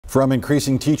From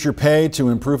increasing teacher pay to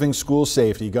improving school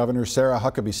safety, Governor Sarah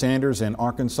Huckabee Sanders and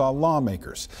Arkansas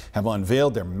lawmakers have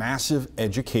unveiled their massive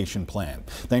education plan.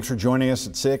 Thanks for joining us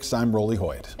at 6. I'm Rolly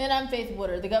Hoyt. And I'm Faith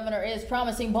Woodard. The governor is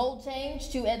promising bold change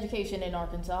to education in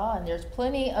Arkansas, and there's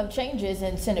plenty of changes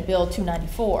in Senate Bill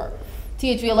 294.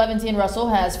 THV 1110 Russell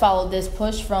has followed this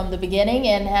push from the beginning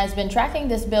and has been tracking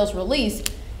this bill's release.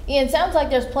 Ian, sounds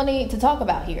like there's plenty to talk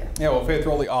about here. Yeah, well, Faith,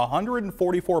 Rolly,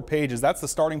 144 pages. That's the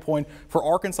starting point for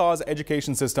Arkansas's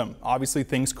education system. Obviously,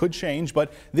 things could change,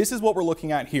 but this is what we're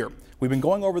looking at here. We've been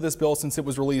going over this bill since it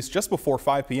was released just before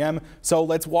 5 p.m., so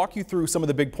let's walk you through some of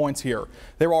the big points here.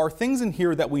 There are things in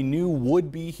here that we knew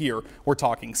would be here. We're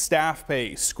talking staff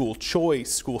pay, school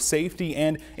choice, school safety,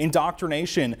 and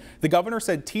indoctrination. The governor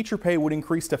said teacher pay would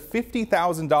increase to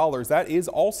 $50,000. That is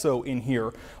also in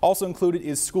here. Also included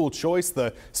is school choice.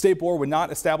 The State Board would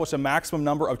not establish a maximum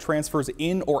number of transfers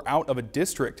in or out of a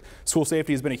district. School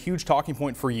safety has been a huge talking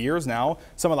point for years now.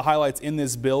 Some of the highlights in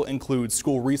this bill include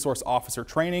school resource officer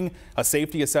training, a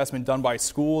safety assessment done by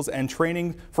schools, and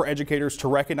training for educators to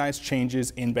recognize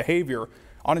changes in behavior.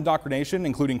 On indoctrination,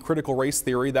 including critical race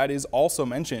theory, that is also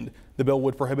mentioned. The bill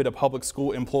would prohibit a public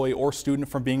school employee or student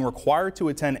from being required to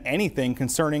attend anything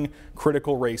concerning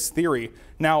critical race theory.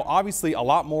 Now, obviously, a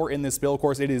lot more in this bill. Of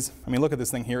course, it is, look at this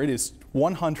thing here. It is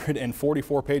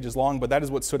 144 pages long, but that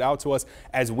is what stood out to us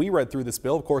as we read through this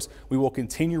bill. Of course, we will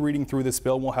continue reading through this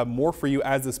bill. We'll have more for you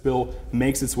as this bill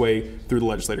makes its way through the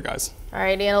legislature, guys. All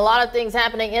right, and a lot of things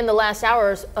happening in the last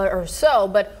hour or so,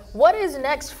 but what is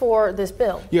next for this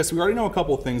bill? Yes, we already know a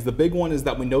couple of things. The big one is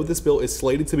that we know this bill is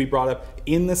slated to be brought up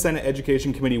in the Senate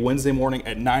Education Committee Wednesday morning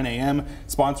at 9 a.m.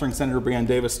 Sponsoring Senator Brianne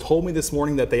Davis told me this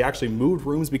morning that they actually moved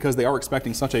rooms because they are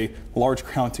expecting such a large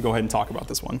crowd to go ahead and talk about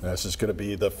this one. This is going to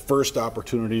be the first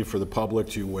opportunity for the public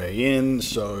to weigh in,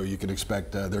 so you can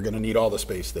expect they're going to need all the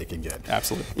space they can get.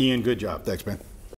 Absolutely. Ian, good job. Thanks, man.